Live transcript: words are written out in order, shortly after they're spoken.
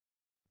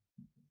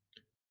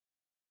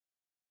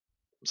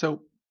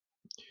So,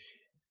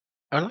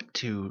 I'd like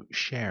to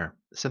share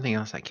something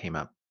else that came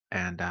up.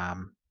 And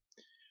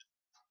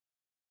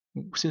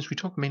since we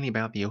talk mainly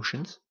about the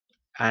oceans,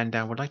 and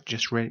I would like to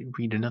just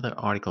read another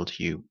article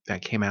to you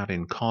that came out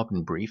in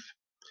Carbon Brief.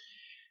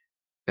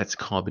 That's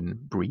Carbon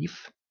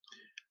Brief,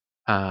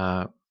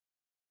 uh,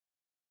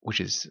 which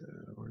is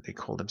what they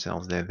call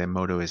themselves. Their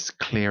motto is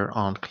 "Clear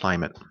on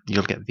Climate."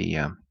 You'll get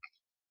the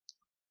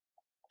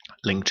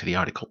link to the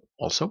article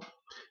also,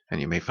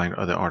 and you may find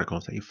other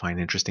articles that you find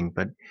interesting.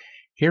 But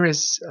here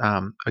is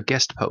a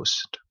guest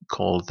post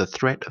called "The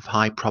Threat of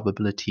High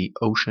Probability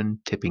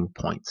Ocean Tipping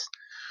Points."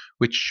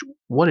 Which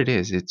what it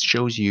is, it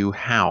shows you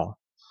how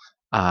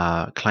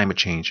climate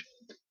change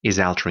is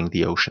altering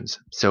the oceans.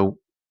 So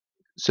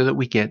that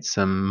we get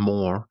some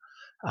more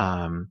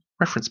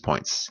reference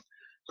points,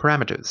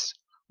 parameters,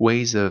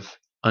 ways of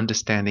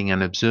understanding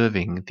and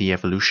observing the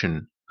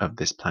evolution of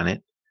this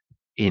planet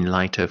in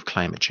light of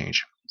climate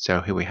change.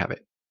 So here we have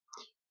it.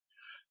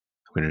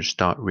 I'm going to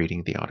start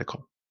reading the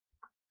article.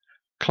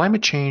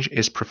 Climate change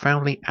is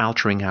profoundly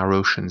altering our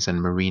oceans and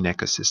marine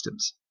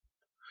ecosystems.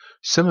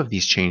 Some of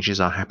these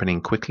changes are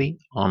happening quickly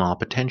and are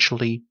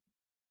potentially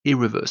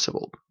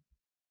irreversible.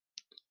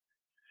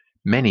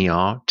 Many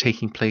are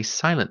taking place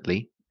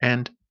silently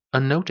and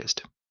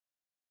unnoticed.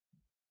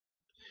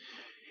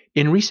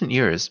 In recent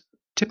years,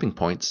 tipping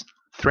points,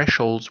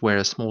 thresholds where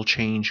a small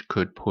change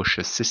could push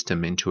a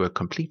system into a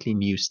completely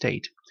new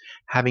state,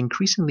 have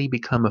increasingly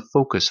become a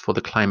focus for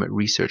the climate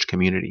research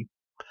community.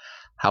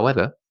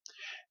 However,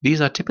 these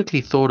are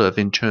typically thought of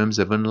in terms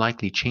of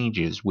unlikely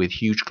changes with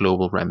huge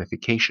global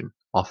ramification,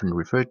 often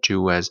referred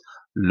to as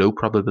low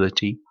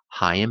probability,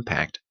 high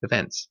impact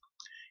events.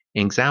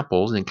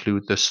 Examples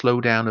include the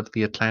slowdown of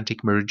the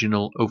Atlantic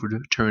meridional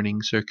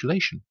overturning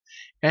circulation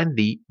and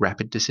the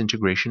rapid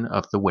disintegration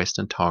of the West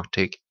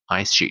Antarctic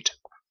ice sheet.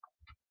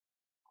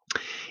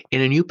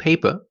 In a new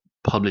paper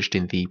published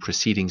in the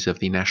Proceedings of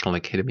the National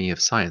Academy of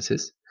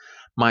Sciences,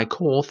 my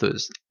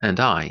co-authors and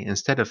I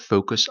instead of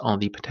focus on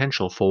the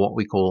potential for what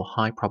we call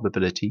high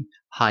probability,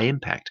 high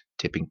impact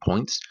tipping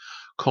points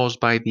caused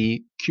by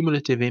the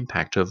cumulative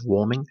impact of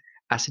warming,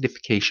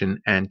 acidification,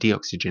 and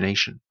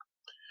deoxygenation.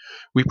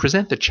 We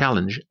present the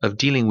challenge of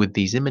dealing with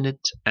these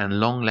imminent and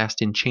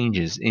long-lasting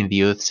changes in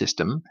the Earth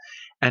system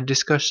and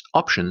discuss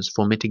options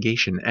for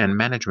mitigation and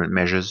management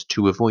measures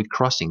to avoid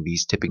crossing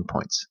these tipping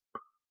points.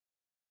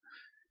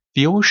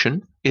 The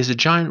ocean is a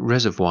giant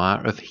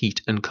reservoir of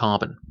heat and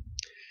carbon.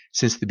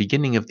 Since the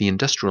beginning of the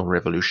Industrial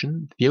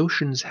Revolution, the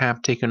oceans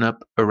have taken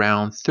up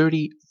around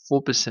 30 to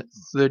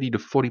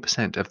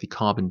 40% of the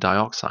carbon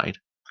dioxide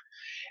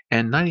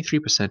and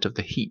 93% of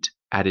the heat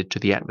added to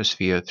the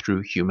atmosphere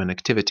through human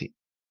activity.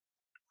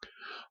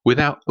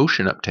 Without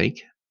ocean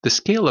uptake, the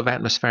scale of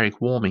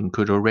atmospheric warming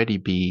could already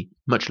be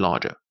much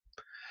larger.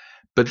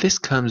 But this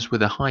comes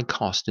with a high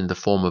cost in the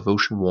form of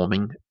ocean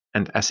warming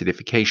and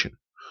acidification,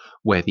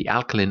 where the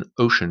alkaline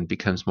ocean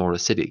becomes more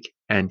acidic,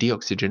 and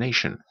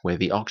deoxygenation, where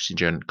the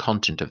oxygen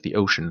content of the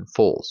ocean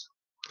falls.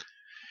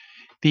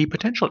 The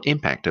potential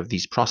impact of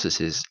these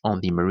processes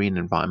on the marine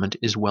environment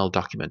is well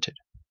documented.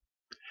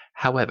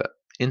 However,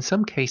 in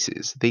some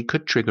cases, they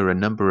could trigger a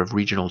number of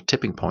regional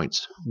tipping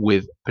points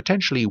with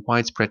potentially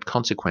widespread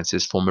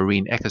consequences for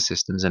marine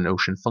ecosystems and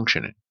ocean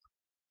functioning.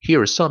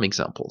 Here are some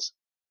examples.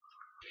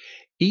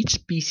 Each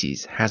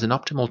species has an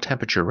optimal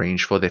temperature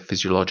range for their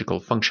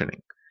physiological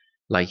functioning.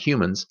 Like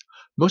humans,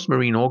 most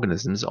marine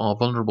organisms are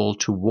vulnerable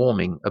to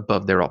warming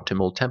above their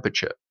optimal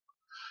temperature.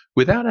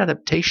 Without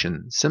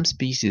adaptation, some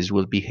species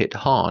will be hit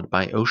hard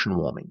by ocean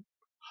warming.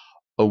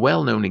 A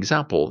well-known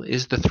example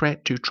is the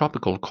threat to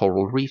tropical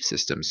coral reef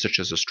systems such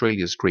as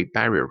Australia's Great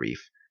Barrier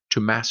Reef to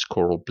mass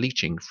coral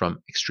bleaching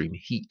from extreme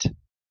heat.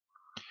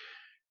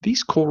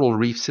 These coral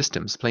reef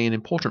systems play an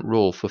important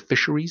role for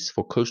fisheries,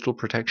 for coastal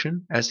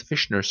protection, as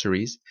fish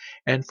nurseries,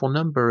 and for a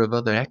number of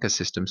other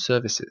ecosystem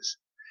services.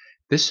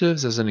 This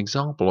serves as an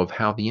example of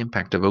how the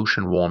impact of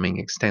ocean warming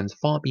extends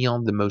far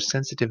beyond the most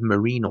sensitive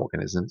marine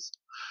organisms,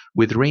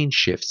 with range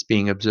shifts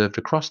being observed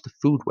across the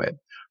food web,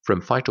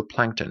 from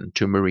phytoplankton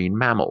to marine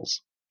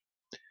mammals.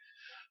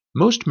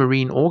 Most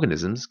marine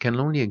organisms can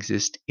only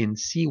exist in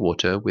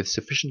seawater with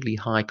sufficiently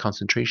high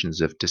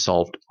concentrations of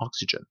dissolved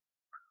oxygen.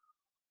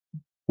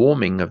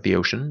 Warming of the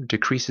ocean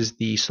decreases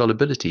the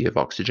solubility of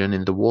oxygen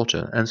in the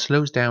water and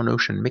slows down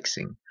ocean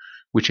mixing,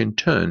 which in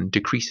turn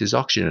decreases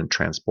oxygen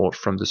transport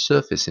from the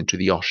surface into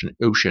the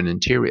ocean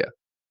interior.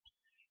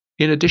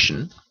 In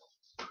addition,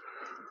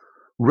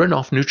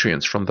 runoff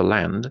nutrients from the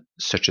land,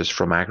 such as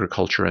from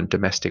agriculture and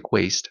domestic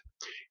waste,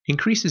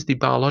 increases the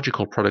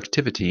biological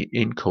productivity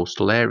in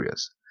coastal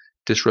areas,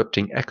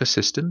 disrupting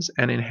ecosystems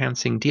and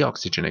enhancing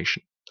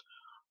deoxygenation.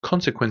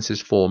 Consequences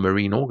for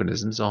marine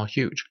organisms are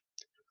huge,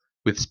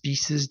 with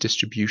species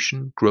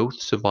distribution, growth,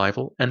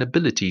 survival, and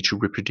ability to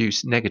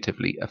reproduce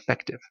negatively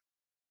affected.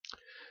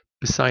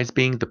 Besides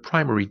being the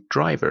primary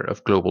driver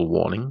of global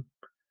warming,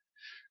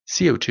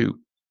 CO2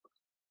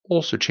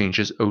 also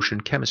changes ocean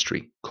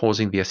chemistry,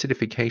 causing the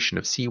acidification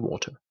of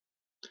seawater.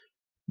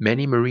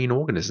 Many marine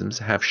organisms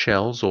have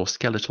shells or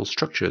skeletal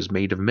structures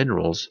made of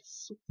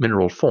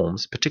mineral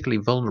forms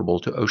particularly vulnerable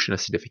to ocean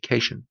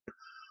acidification.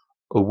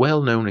 A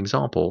well-known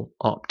example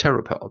are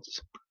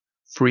pteropods,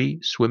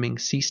 free-swimming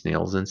sea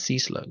snails and sea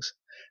slugs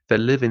that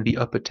live in the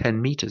upper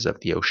 10 meters of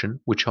the ocean,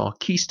 which are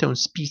keystone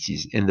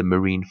species in the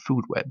marine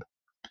food web.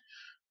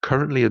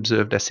 Currently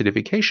observed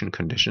acidification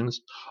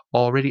conditions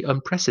are already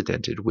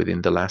unprecedented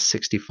within the last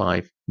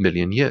 65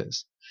 million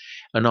years,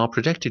 and are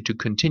projected to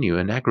continue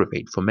and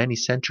aggravate for many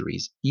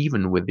centuries,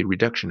 even with the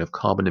reduction of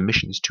carbon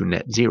emissions to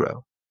net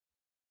zero.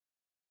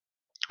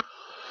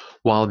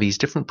 While these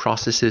different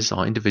processes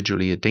are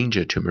individually a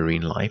danger to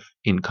marine life,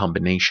 in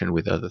combination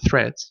with other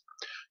threats,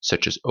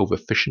 such as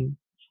overfishing,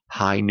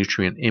 high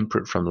nutrient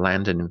input from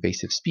land and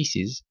invasive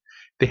species,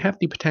 they have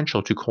the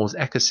potential to cause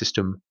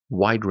ecosystem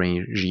wide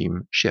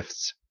regime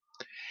shifts.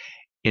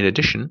 In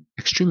addition,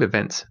 extreme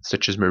events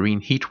such as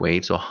marine heat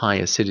waves or high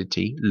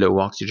acidity, low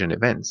oxygen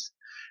events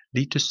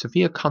lead to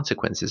severe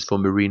consequences for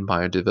marine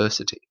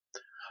biodiversity.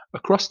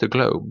 Across the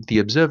globe, the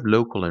observed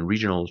local and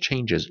regional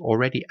changes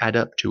already add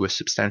up to a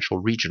substantial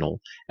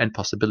regional and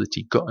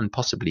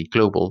possibly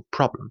global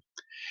problem.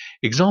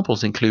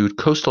 Examples include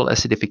coastal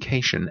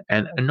acidification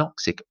and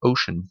anoxic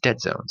ocean dead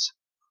zones.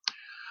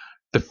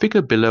 The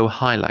figure below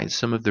highlights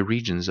some of the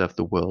regions of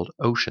the world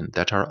ocean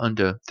that are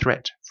under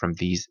threat from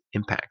these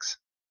impacts.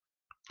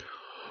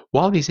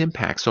 While these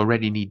impacts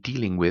already need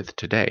dealing with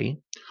today,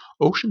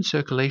 ocean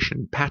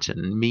circulation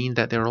patterns mean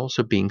that they're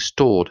also being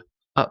stored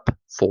up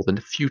for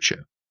the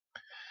future.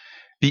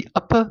 The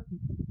upper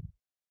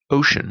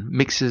ocean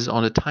mixes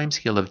on a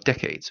timescale of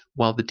decades,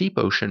 while the deep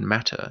ocean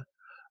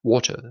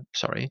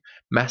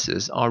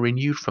masses are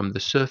renewed from the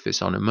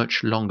surface on a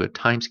much longer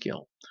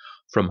timescale,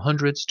 from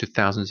hundreds to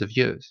thousands of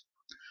years.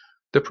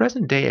 The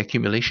present-day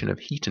accumulation of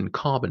heat and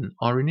carbon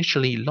are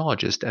initially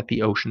largest at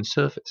the ocean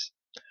surface,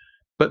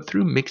 but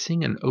through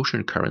mixing and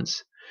ocean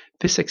currents,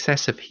 this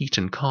excess of heat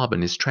and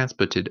carbon is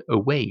transported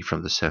away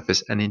from the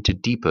surface and into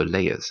deeper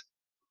layers.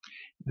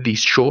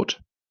 These short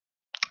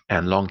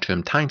and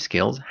long-term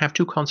timescales have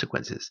two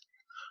consequences.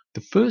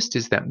 The first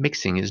is that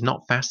mixing is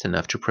not fast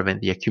enough to prevent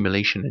the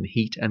accumulation in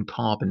heat and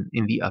carbon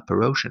in the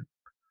upper ocean.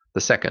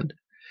 The second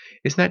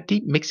is that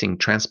deep mixing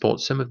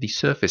transports some of the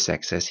surface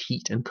excess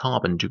heat and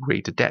carbon to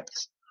greater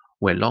depths,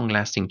 where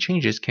long-lasting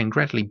changes can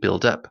gradually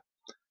build up.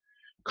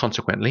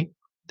 Consequently,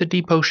 the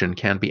deep ocean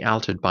can be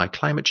altered by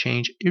climate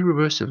change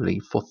irreversibly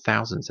for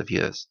thousands of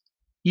years,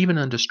 even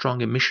under strong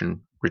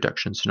emission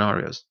reduction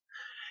scenarios.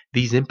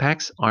 These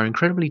impacts are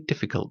incredibly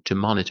difficult to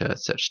monitor at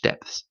such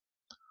depths.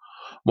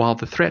 While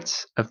the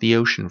threats of the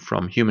ocean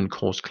from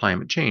human-caused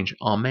climate change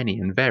are many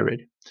and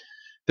varied,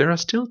 there are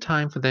still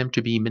time for them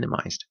to be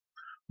minimized.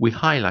 We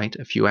highlight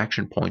a few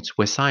action points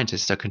where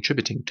scientists are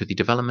contributing to the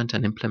development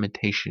and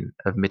implementation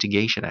of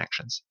mitigation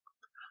actions.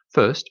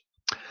 First,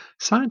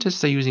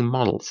 scientists are using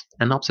models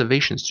and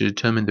observations to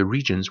determine the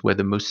regions where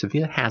the most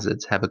severe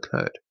hazards have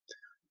occurred,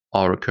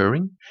 are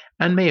occurring,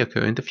 and may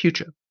occur in the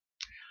future.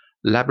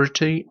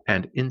 Laboratory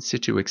and in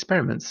situ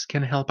experiments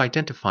can help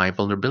identify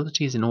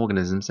vulnerabilities in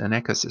organisms and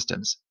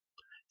ecosystems.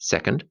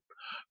 Second,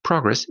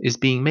 progress is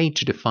being made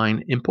to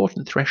define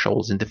important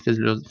thresholds in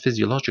the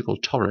physiological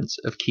tolerance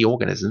of key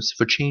organisms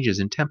for changes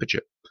in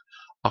temperature,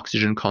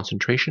 oxygen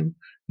concentration,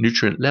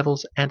 nutrient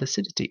levels, and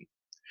acidity.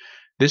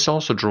 This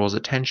also draws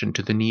attention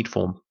to the need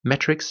for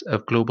metrics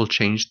of global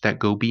change that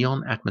go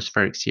beyond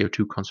atmospheric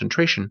CO2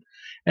 concentration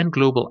and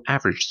global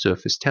average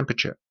surface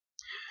temperature.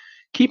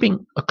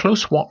 Keeping a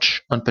close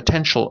watch on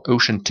potential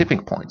ocean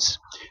tipping points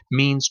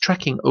means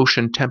tracking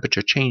ocean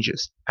temperature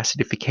changes,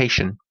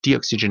 acidification,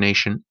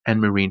 deoxygenation,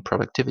 and marine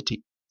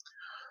productivity.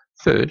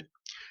 Third,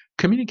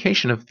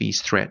 communication of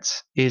these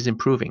threats is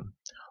improving.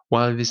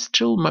 While there is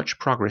still much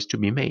progress to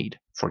be made,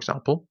 for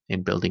example,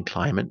 in building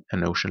climate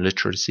and ocean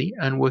literacy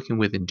and working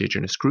with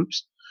indigenous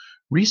groups,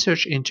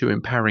 research into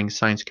empowering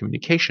science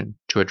communication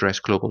to address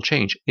global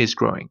change is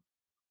growing.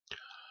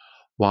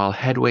 While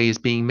headway is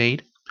being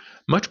made,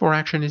 much more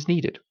action is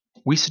needed.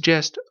 We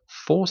suggest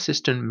 4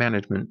 system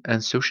management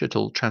and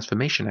societal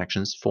transformation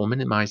actions for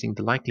minimizing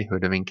the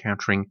likelihood of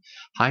encountering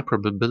high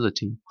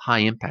probability, high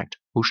impact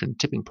ocean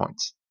tipping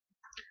points.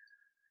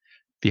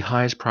 The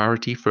highest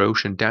priority for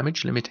ocean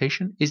damage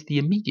limitation is the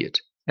immediate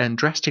and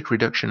drastic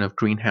reduction of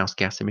greenhouse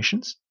gas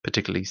emissions,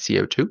 particularly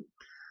CO2.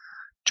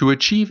 To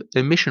achieve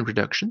emission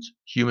reductions,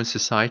 human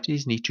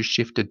societies need to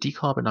shift to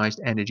decarbonized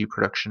energy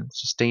production,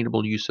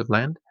 sustainable use of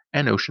land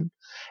and ocean,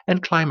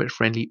 and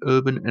climate-friendly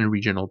urban and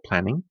regional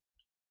planning.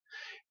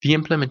 The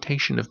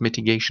implementation of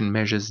mitigation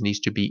measures needs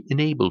to be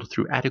enabled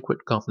through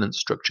adequate governance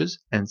structures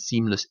and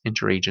seamless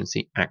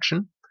interagency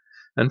action.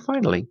 And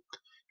finally,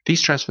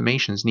 these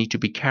transformations need to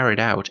be carried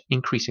out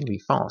increasingly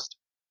fast.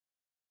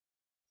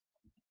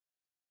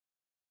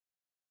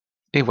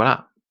 Et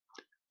voilà,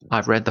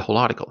 I've read the whole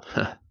article.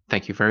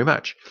 Thank you very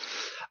much.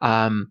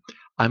 I'm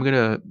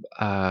going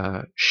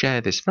to share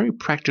this very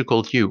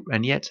practical view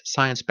and yet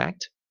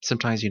science-backed.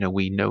 Sometimes,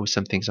 we know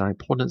some things are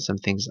important, some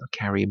things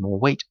carry more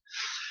weight,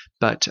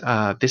 but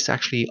this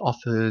actually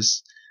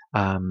offers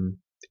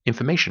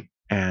information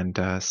and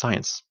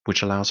science,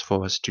 which allows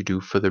for us to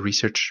do further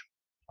research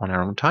on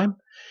our own time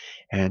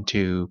and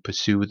to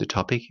pursue the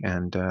topic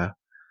and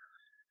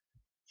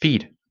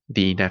feed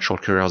the natural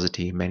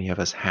curiosity many of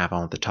us have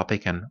on the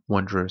topic and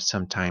wonder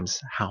sometimes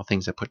how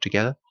things are put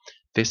together.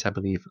 This, I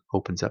believe,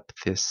 opens up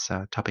this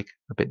topic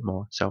a bit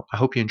more. So I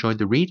hope you enjoyed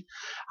the read.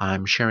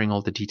 I'm sharing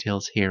all the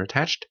details here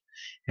attached.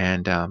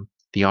 And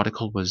the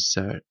article was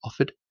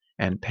authored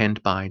and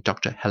penned by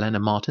Dr. Helena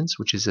Martins,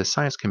 which is a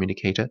science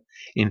communicator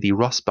in the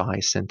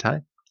Rossby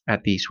Center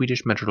at the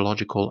Swedish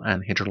Meteorological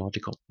and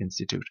Hydrological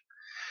Institute.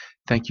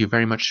 Thank you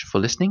very much for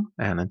listening,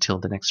 and until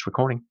the next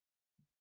recording.